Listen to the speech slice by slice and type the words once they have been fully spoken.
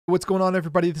What's going on,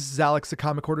 everybody? This is Alex, the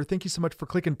Comic Hoarder. Thank you so much for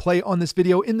clicking play on this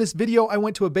video. In this video, I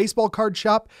went to a baseball card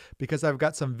shop because I've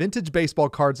got some vintage baseball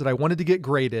cards that I wanted to get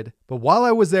graded. But while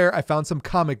I was there, I found some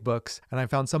comic books, and I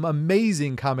found some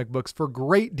amazing comic books for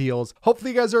great deals.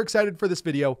 Hopefully you guys are excited for this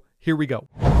video. Here we go.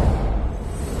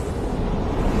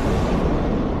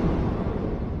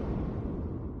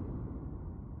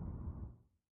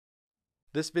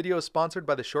 This video is sponsored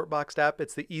by the Shortboxed app.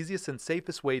 It's the easiest and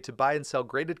safest way to buy and sell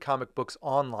graded comic books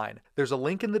online. There's a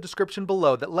link in the description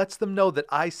below that lets them know that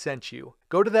I sent you.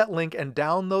 Go to that link and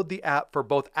download the app for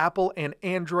both Apple and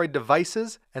Android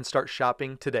devices and start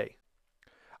shopping today.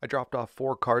 I dropped off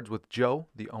 4 cards with Joe,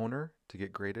 the owner, to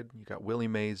get graded. You got Willie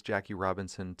Mays, Jackie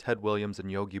Robinson, Ted Williams, and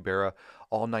Yogi Berra,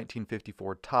 all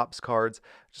 1954 Topps cards.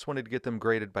 Just wanted to get them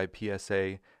graded by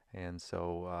PSA, and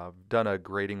so I've done a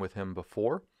grading with him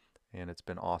before. And it's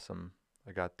been awesome.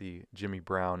 I got the Jimmy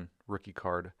Brown rookie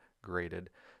card graded.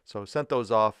 So sent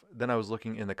those off. Then I was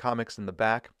looking in the comics in the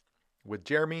back with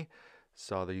Jeremy.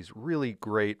 Saw these really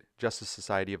great Justice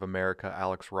Society of America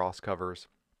Alex Ross covers.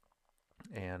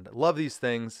 And love these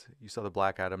things. You saw the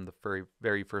Black Adam, the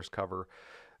very first cover.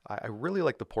 I really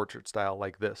like the portrait style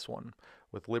like this one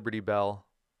with Liberty Bell.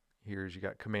 Here's, you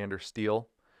got Commander Steel.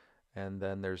 And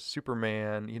then there's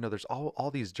Superman. You know, there's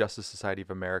all these Justice Society of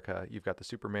America. You've got the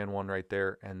Superman one right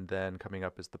there. And then coming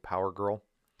up is the Power Girl.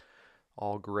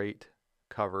 All great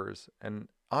covers. And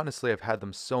honestly, I've had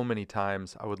them so many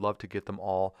times. I would love to get them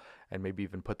all and maybe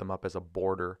even put them up as a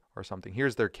border or something.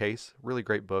 Here's their case. Really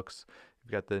great books.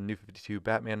 You've got the New 52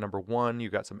 Batman #1.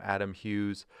 You've got some Adam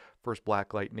Hughes, First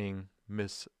Black Lightning,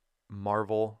 Miss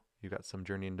Marvel. You've got some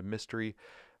Journey into Mystery.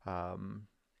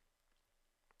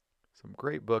 Some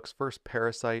great books. First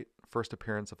Parasite, first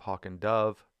appearance of Hawk and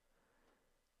Dove.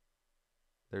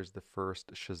 There's the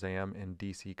first Shazam in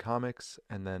DC Comics.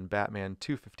 And then Batman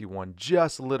 251,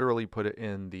 just literally put it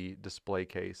in the display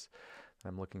case.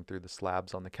 I'm looking through the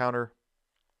slabs on the counter.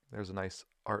 There's a nice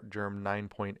Art Germ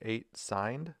 9.8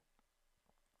 signed.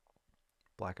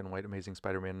 Black and White Amazing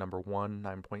Spider-Man #1,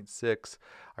 9.6.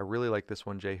 I really like this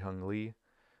one, Jae-Hung Lee.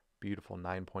 Beautiful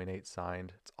 9.8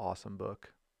 signed. It's an awesome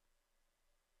book.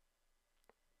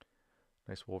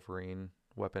 Nice Wolverine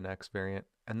Weapon X variant.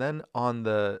 And then on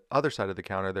the other side of the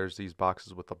counter, there's these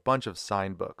boxes with a bunch of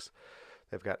signed books.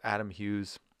 They've got Adam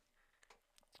Hughes,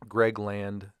 Greg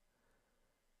Land,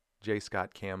 J.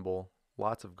 Scott Campbell.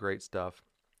 Lots of great stuff.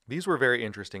 These were very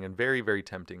interesting and very, very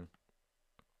tempting.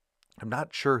 I'm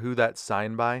not sure who that's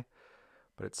signed by,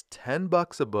 but it's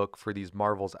 $10 a book for these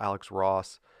Marvel's Alex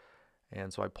Ross.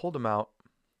 And so I pulled them out.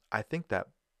 I think that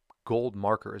gold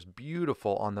marker is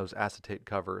beautiful on those acetate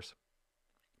covers.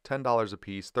 $10 a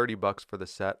piece, $30 for the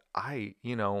set. I'd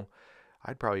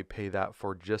probably pay that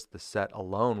for just the set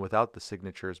alone without the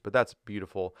signatures, but that's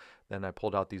beautiful. Then I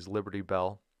pulled out these Liberty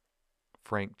Bell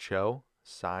Frank Cho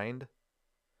signed.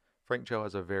 Frank Cho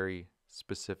has a very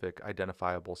specific,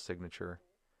 identifiable signature.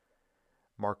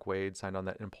 Mark Waid signed on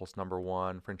that Impulse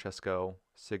 #1. Francesco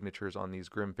signatures on these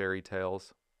Grim Fairy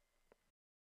Tales.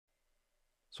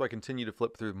 So I continue to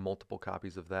flip through multiple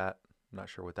copies of that. I'm not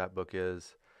sure what that book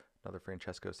is. Another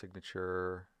Francesco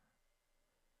signature.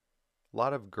 A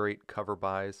lot of great cover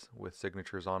buys with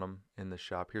signatures on them in the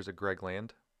shop. Here's a Greg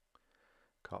Land.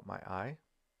 Caught my eye.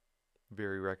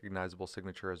 Very recognizable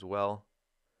signature as well.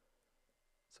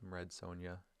 Some Red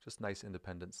Sonja. Just nice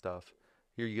independent stuff.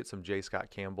 Here you get some J.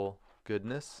 Scott Campbell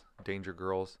goodness. Danger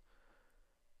Girls.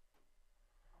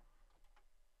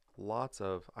 Lots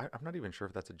of, I'm not even sure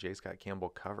if that's a J. Scott Campbell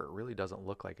cover. It really doesn't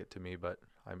look like it to me, but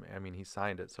I mean, he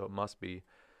signed it, so it must be.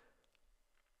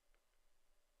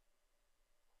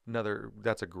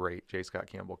 That's a great J. Scott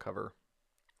Campbell cover.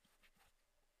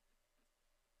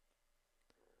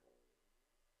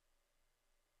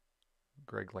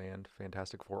 Greg Land,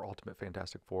 Fantastic Four, Ultimate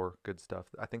Fantastic Four, good stuff.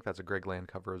 I think that's a Greg Land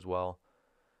cover as well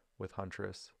with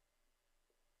Huntress.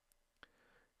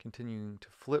 Continuing to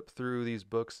flip through these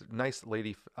books. Nice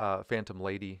Lady, Phantom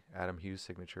Lady, Adam Hughes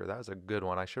signature. That was a good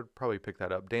one. I should probably pick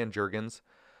that up. Dan Jurgens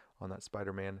on that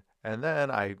Spider-Man. And then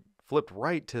I flipped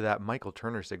right to that Michael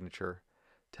Turner signature.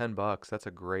 $10. That's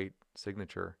a great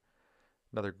signature.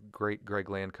 Another great Greg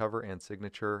Land cover and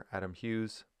signature, Adam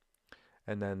Hughes.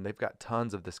 And then they've got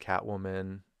tons of this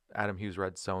Catwoman, Adam Hughes,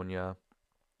 Red Sonja.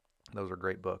 Those are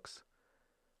great books.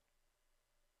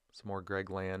 Some more Greg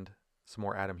Land, some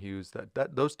more Adam Hughes.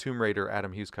 Those Tomb Raider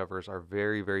Adam Hughes covers are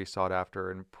very, very sought after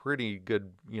and pretty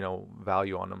good,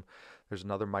 value on them. There's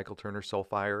another Michael Turner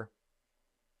Soulfire.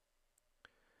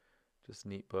 Just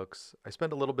neat books. I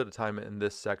spent a little bit of time in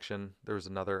this section. There's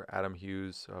another Adam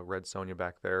Hughes, Red Sonja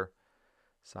back there.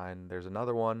 Signed. There's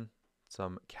another one.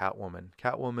 some Catwoman.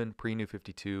 Catwoman pre-New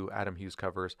 52 Adam Hughes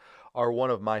covers are one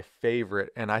of my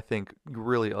favorite, and I think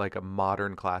really like a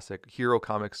modern classic. Hero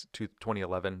Comics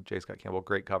 2011, J. Scott Campbell,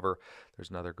 great cover. There's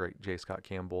another great J. Scott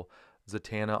Campbell.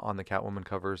 Zatanna on the Catwoman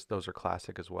covers, those are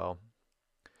classic as well.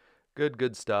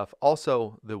 Good stuff.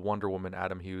 Also, the Wonder Woman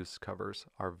Adam Hughes covers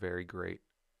are very great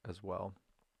as well.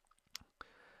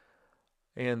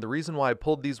 And the reason why I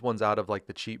pulled these ones out of like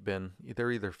the cheap bin,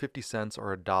 they're either 50 cents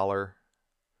or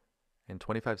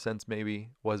 $1.25 maybe,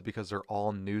 was because they're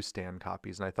all newsstand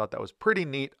copies. And I thought that was pretty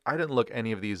neat. I didn't look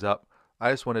any of these up.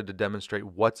 I just wanted to demonstrate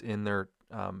what's in their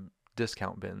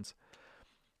discount bins.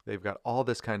 They've got all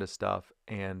this kind of stuff,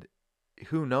 and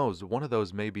who knows, one of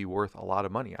those may be worth a lot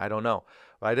of money. I don't know.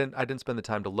 I didn't spend the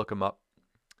time to look them up.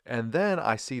 And then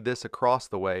I see this across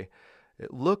the way.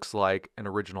 It looks like an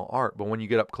original art, but when you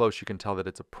get up close, you can tell that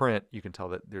it's a print. You can tell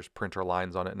that there's printer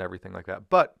lines on it and everything like that.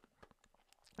 But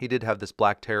he did have this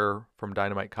Black Terror from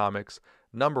Dynamite Comics,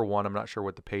 #1. I'm not sure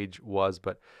what the page was,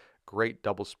 but great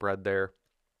double spread there.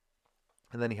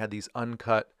 And then he had these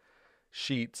uncut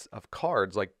sheets of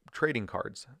cards, like trading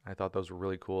cards. I thought those were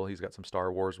really cool. He's got some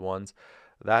Star Wars ones.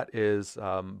 That is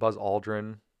Buzz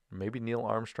Aldrin, maybe Neil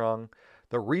Armstrong.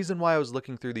 The reason why I was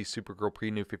looking through these Supergirl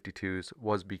pre-New 52s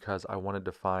was because I wanted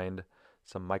to find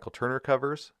some Michael Turner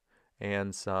covers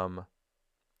and some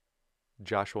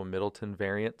Joshua Middleton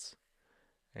variants.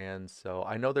 And so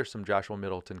I know there's some Joshua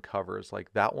Middleton covers.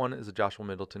 Like that one is a Joshua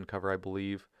Middleton cover, I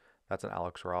believe. That's an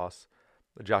Alex Ross.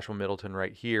 The Joshua Middleton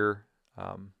right here,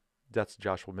 that's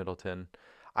Joshua Middleton.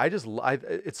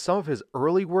 It's some of his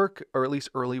early work, or at least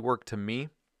early work to me.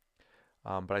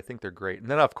 But I think they're great.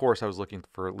 And then, of course, I was looking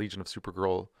for Legion of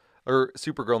Supergirl, or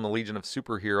Supergirl and the Legion of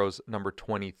Superheroes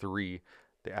 #23,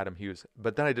 the Adam Hughes.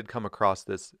 But then I did come across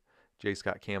this J.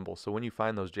 Scott Campbell. So when you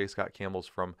find those J. Scott Campbells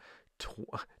from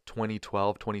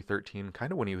 2012, 2013,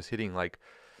 kind of when he was hitting like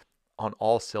on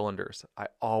all cylinders, I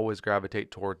always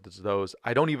gravitate towards those.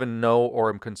 I don't even know or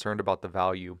am concerned about the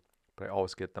value, but I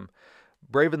always get them.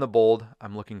 Brave and the Bold,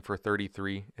 I'm looking for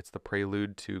 33. It's the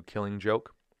prelude to Killing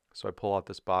Joke. So I pull out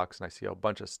this box and I see a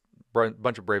bunch of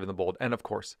Brave and the Bold. And of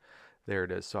course, there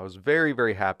it is. So I was very,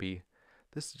 very happy.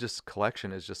 This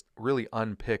collection is just really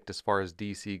unpicked as far as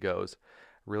DC goes.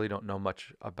 I really don't know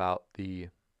much about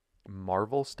the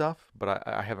Marvel stuff, but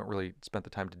I haven't really spent the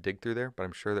time to dig through there. But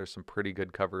I'm sure there's some pretty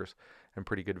good covers and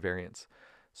pretty good variants.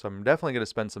 So I'm definitely going to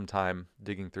spend some time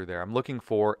digging through there. I'm looking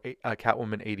for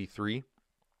Catwoman 83,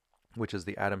 which is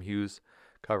the Adam Hughes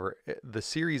cover. The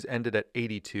series ended at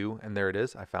 82, and there it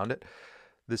is. I found it.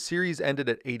 The series ended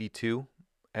at 82,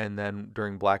 and then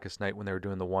during Blackest Night, when they were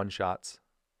doing the one-shots,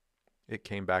 it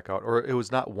came back out. Or it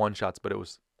was not one-shots, but it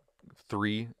was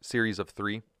series of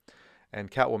 3. And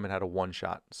Catwoman had a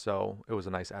one-shot, so it was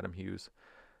a nice Adam Hughes.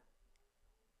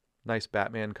 Nice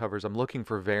Batman covers. I'm looking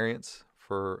for variants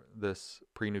for this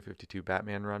pre-New 52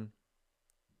 Batman run.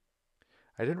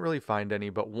 I didn't really find any,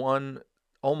 but one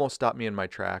almost stopped me in my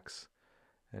tracks.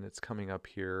 And it's coming up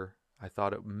here. I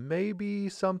thought it may be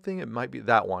something. It might be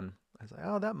that one. I was like,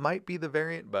 oh, that might be the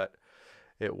variant, but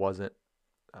it wasn't.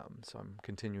 So I'm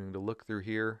continuing to look through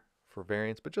here for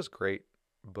variants, but just great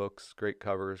books, great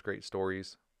covers, great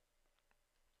stories.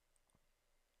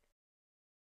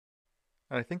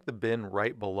 And I think the bin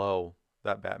right below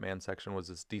that Batman section was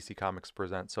this DC Comics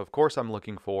Presents. So of course I'm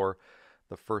looking for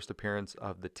the first appearance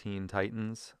of the Teen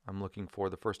Titans. I'm looking for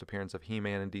the first appearance of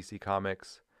He-Man in DC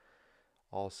Comics.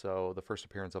 Also, the first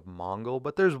appearance of Mongol.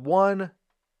 But there's one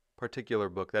particular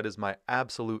book that is my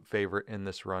absolute favorite in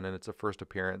this run, and it's a first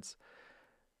appearance.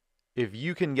 If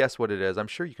you can guess what it is, I'm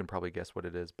sure you can probably guess what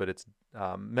it is, but it's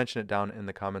mention it down in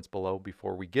the comments below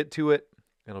before we get to it.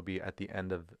 It'll be at the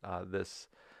end of this,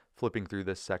 flipping through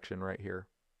this section right here.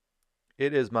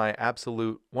 It is one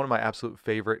of my absolute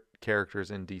favorite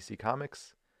characters in DC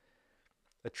Comics.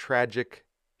 A tragic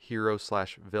hero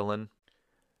 / villain.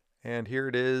 And here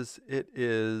it is. It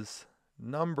is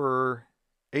number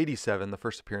 87, the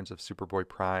first appearance of Superboy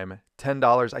Prime.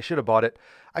 $10. I should have bought it.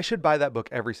 I should buy that book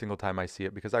every single time I see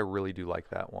it because I really do like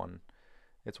that one.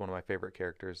 It's one of my favorite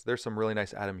characters. There's some really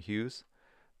nice Adam Hughes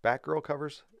Batgirl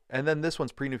covers. And then this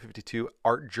one's pre-New 52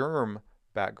 Art Germ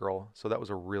Batgirl. So that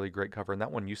was a really great cover. And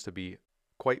that one used to be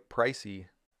quite pricey.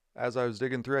 As I was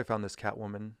digging through, I found this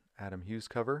Catwoman Adam Hughes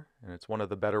cover. And it's one of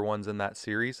the better ones in that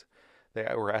series. They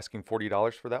were asking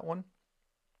 $40 for that one.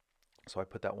 So I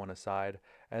put that one aside.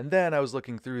 And then I was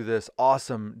looking through this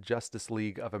awesome Justice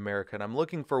League of America. And I'm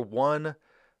looking for one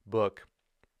book.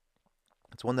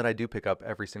 It's one that I do pick up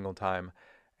every single time.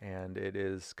 And it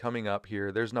is coming up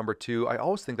here. There's number 2. I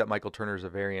always think that Michael Turner is a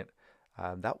variant.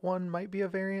 That one might be a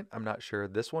variant. I'm not sure.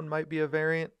 This one might be a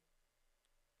variant.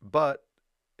 But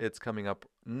it's coming up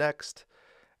next,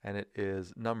 and it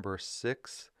is number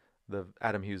 6, the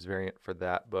Adam Hughes variant for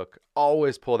that book.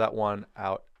 Always pull that one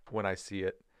out when I see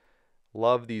it.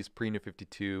 Love these pre-New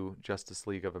 52 Justice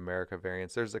League of America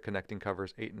variants. There's the connecting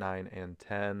covers 8, 9, and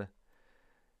 10.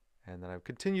 And then I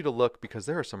continue to look because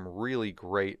there are some really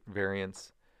great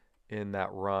variants in that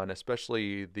run,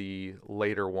 especially the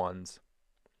later ones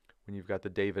when you've got the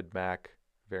David Mack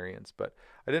variants. But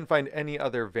I didn't find any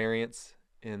other variants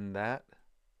in that.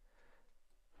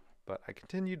 But I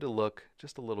continued to look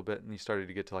just a little bit, and you started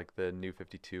to get to like the New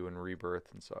 52 and Rebirth,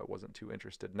 and so I wasn't too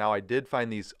interested. Now I did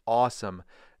find these awesome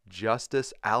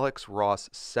Justice Alex Ross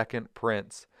second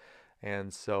prints,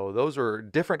 and so those are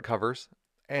different covers,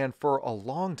 and for a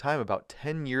long time, about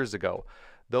 10 years ago,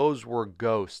 those were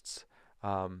ghosts.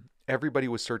 Everybody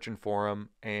was searching for them,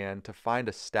 and to find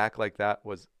a stack like that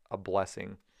was a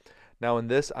blessing. Now in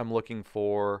this, I'm looking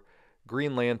for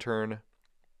Green Lantern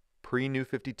pre-New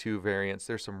 52 variants.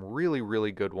 There's some really,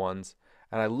 really good ones.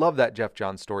 And I love that Jeff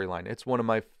Johns storyline. It's one of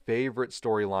my favorite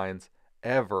storylines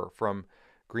ever, from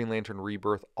Green Lantern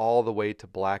Rebirth all the way to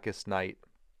Blackest Night.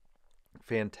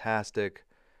 Fantastic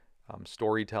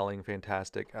storytelling,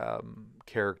 fantastic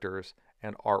characters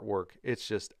and artwork. It's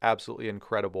just absolutely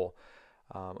incredible.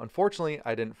 Unfortunately,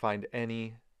 I didn't find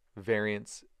any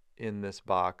variants in this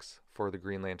box for the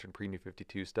Green Lantern pre-New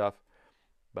 52 stuff,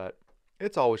 but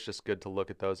it's always just good to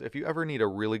look at those. If you ever need a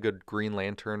really good Green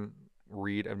Lantern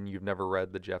read and you've never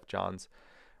read the Jeff Johns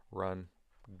run,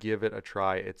 give it a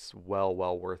try. It's well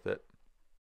worth it.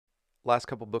 Last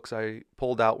couple books I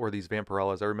pulled out were these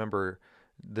Vampirellas. I remember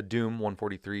the Doom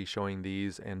 143 showing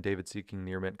these, and David Seeking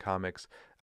Near Mint Comics.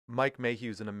 Mike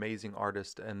Mayhew's an amazing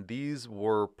artist, and these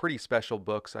were pretty special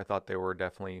books. I thought they were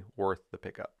definitely worth the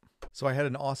pickup. So I had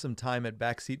an awesome time at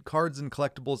Boxseat Cards and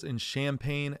Collectibles in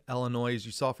Champaign, Illinois. As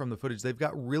you saw from the footage, they've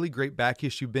got really great back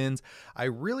issue bins. I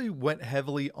really went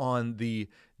heavily on the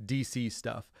DC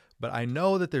stuff, but I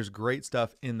know that there's great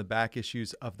stuff in the back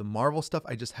issues of the Marvel stuff.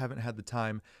 I just haven't had the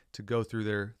time to go through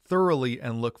there thoroughly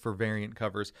and look for variant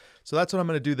covers. So that's what I'm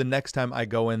going to do the next time I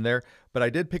go in there. But I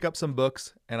did pick up some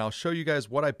books, and I'll show you guys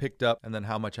what I picked up and then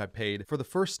how much I paid. For the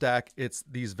first stack, it's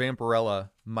these Vampirella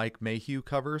Mike Mayhew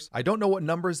covers. I don't know what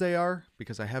numbers they are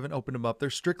because I haven't opened them up. They're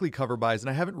strictly cover buys, and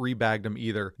I haven't rebagged them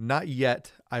either. Not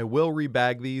yet. I will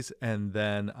rebag these and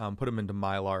then put them into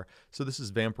Mylar. So this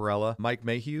is Vampirella Mike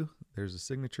Mayhew. There's a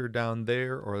signature down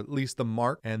there, or at least the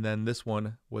mark. And then this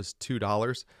one was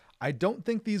 $2. I don't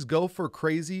think these go for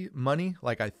crazy money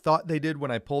like I thought they did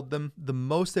when I pulled them. The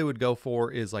most they would go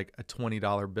for is like a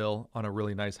 $20 bill on a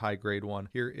really nice high grade one.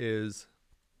 Here is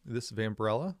this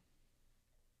Vampirella.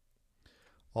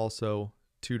 Also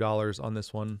 $2 on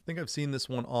this one. I think I've seen this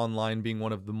one online being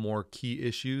one of the more key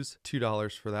issues.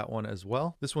 $2 for that one as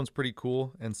well. This one's pretty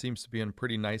cool and seems to be in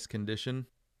pretty nice condition.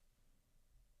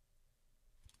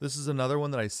 This is another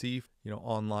one that I see,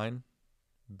 online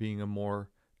being a more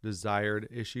desired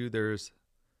issue. There's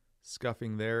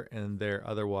scuffing there and there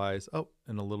otherwise. Oh,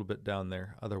 and a little bit down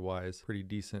there. Otherwise, pretty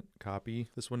decent copy.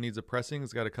 This one needs a pressing.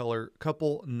 It's got a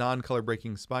couple non-color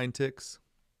breaking spine ticks.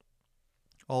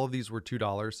 All of these were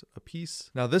 $2 a piece.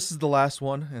 Now this is the last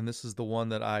one, and this is the one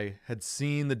that I had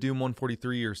seen the Doom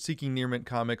 143 or Seeking Near Mint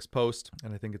Comics post,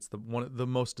 and I think it's the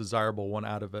most desirable one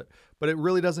out of it. But it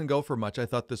really doesn't go for much. I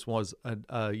thought this was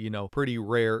a pretty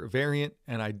rare variant,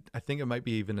 and I think it might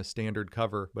be even a standard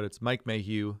cover, but it's Mike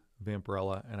Mayhew,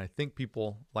 Vampirella, and I think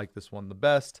people like this one the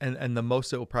best, and the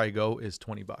most it will probably go is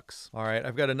 $20. All right,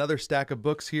 I've got another stack of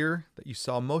books here that you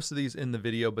saw most of these in the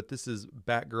video, but this is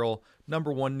Batgirl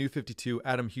 #1 New 52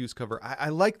 Adam Hughes cover. I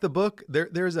like the book.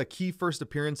 There's a key first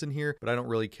appearance in here, but I don't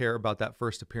really care about that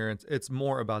first appearance. It's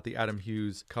more about the Adam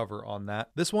Hughes cover on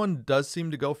that. This one does seem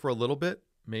to go for a little bit,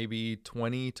 maybe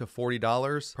 $20 to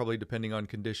 $40, probably depending on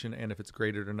condition and if it's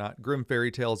graded or not. Grim Fairy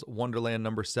Tales Wonderland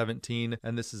 #17,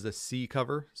 and this is a C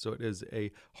cover, so it is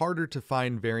a harder to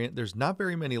find variant. There's not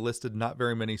very many listed, not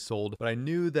very many sold, but I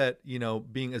knew that,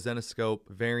 being a Zenescope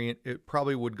variant, it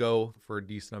probably would go for a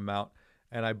decent amount.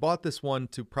 And I bought this one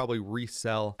to probably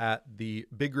resell at the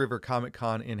Big River Comic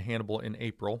Con in Hannibal in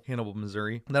April, Hannibal,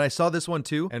 Missouri. And then I saw this one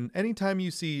too. And anytime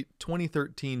you see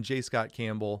 2013 J. Scott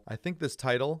Campbell, I think this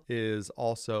title is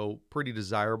also pretty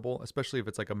desirable, especially if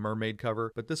it's like a mermaid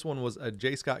cover. But this one was a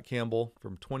J. Scott Campbell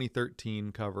from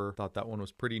 2013 cover. Thought that one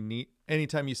was pretty neat.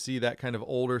 Anytime you see that kind of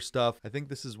older stuff, I think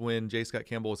this is when J. Scott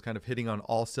Campbell was kind of hitting on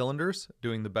all cylinders,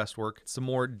 doing the best work. Some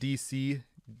more DC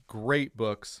Great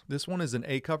books. This one is an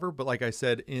A cover, but like I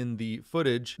said in the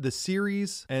footage, the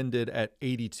series ended at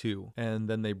 82, and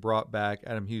then they brought back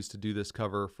Adam Hughes to do this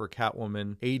cover for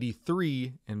Catwoman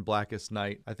 83 in Blackest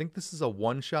Night. I think this is a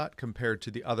one-shot compared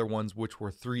to the other ones, which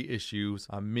were 3 issues,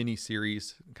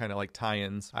 mini-series, kind of like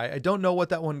tie-ins. I don't know what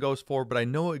that one goes for, but I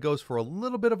know it goes for a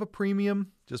little bit of a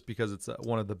premium just because it's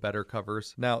one of the better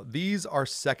covers. Now, these are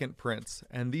second prints,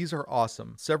 and these are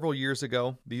awesome. Several years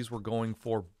ago, these were going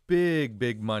for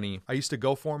big money. I used to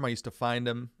go for them, I used to find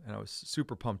them, and I was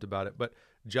super pumped about it. But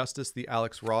Justice, the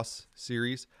Alex Ross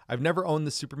series, I've never owned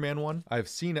the Superman one. I've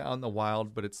seen it out in the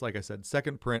wild, but it's, like I said,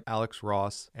 second print Alex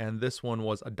Ross, and this one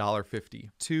was $1.50.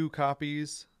 2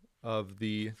 copies of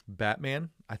the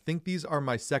Batman. I think these are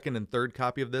my second and third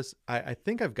copy of this. I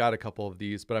think I've got a couple of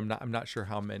these, but I'm not sure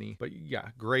how many. But yeah,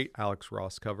 great Alex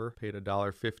Ross cover. Paid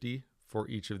 $1.50 for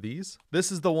each of these.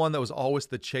 This is the one that was always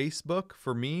the chase book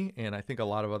for me, and I think a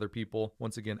lot of other people.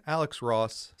 Once again, Alex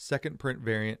Ross, second print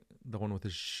variant, the one with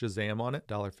his Shazam on it,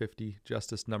 $1.50,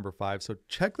 Justice number 5. So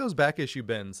check those back issue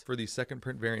bins for these second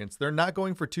print variants. They're not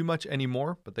going for too much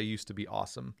anymore, but they used to be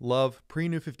awesome. Love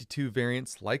pre-New 52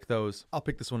 variants like those. I'll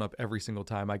pick this one up every single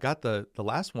time. I got the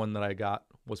last one that I got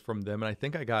was from them, and I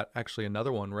think I got actually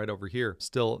another one right over here.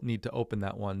 Still need to open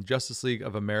that one. Justice League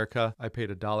of America. I paid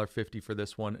 $1.50 for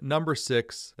this one. Number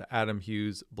 6, the Adam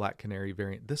Hughes Black Canary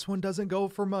variant. This one doesn't go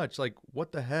for much. Like,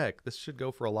 what the heck? This should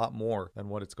go for a lot more than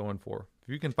what it's going for. If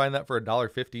you can find that for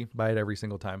 $1.50, buy it every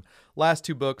single time. Last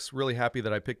 2 books, really happy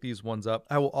that I picked these ones up.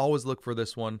 I will always look for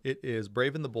this one. It is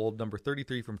Brave and the Bold, number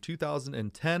 33 from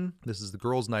 2010. This is the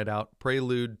Girls' Night Out,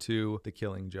 prelude to The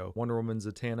Killing Joke. Wonder Woman,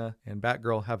 Zatanna, and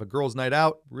Batgirl have a girls' night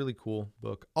out. Really cool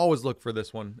book. Always look for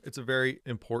this one. It's a very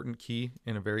important key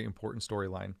in a very important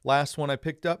storyline. Last one I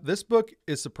picked up. This book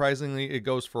is surprisingly, it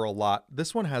goes for a lot.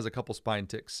 This one has a couple spine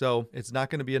ticks, so it's not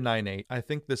going to be a 9.8. I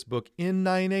think this book in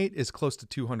 9.8 is close to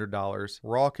 $200.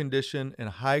 Raw condition and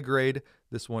high grade.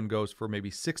 This one goes for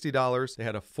maybe $60. They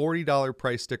had a $40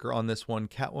 price sticker on this one.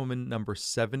 Catwoman number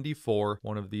 74,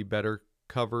 one of the better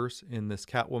covers in this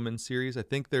Catwoman series. I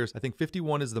think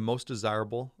 51 is the most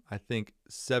desirable. I think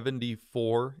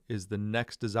 74 is the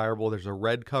next desirable. There's a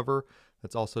red cover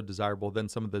that's also desirable. Then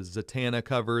some of the Zatanna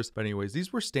covers. But anyways,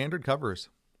 these were standard covers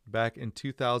back in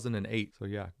 2008. So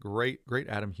yeah, great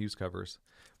Adam Hughes covers.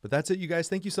 But that's it, you guys.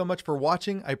 Thank you so much for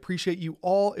watching. I appreciate you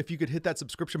all. If you could hit that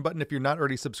subscription button, if you're not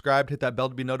already subscribed, hit that bell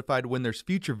to be notified when there's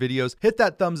future videos. Hit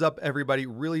that thumbs up, everybody.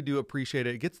 Really do appreciate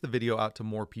it. It gets the video out to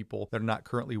more people that are not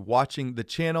currently watching the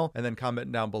channel. And then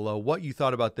comment down below what you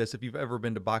thought about this. If you've ever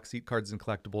been to Boxseat Cards and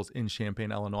Collectibles in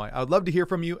Champaign, Illinois, I would love to hear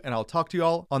from you, and I'll talk to you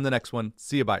all on the next one.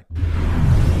 See you, bye.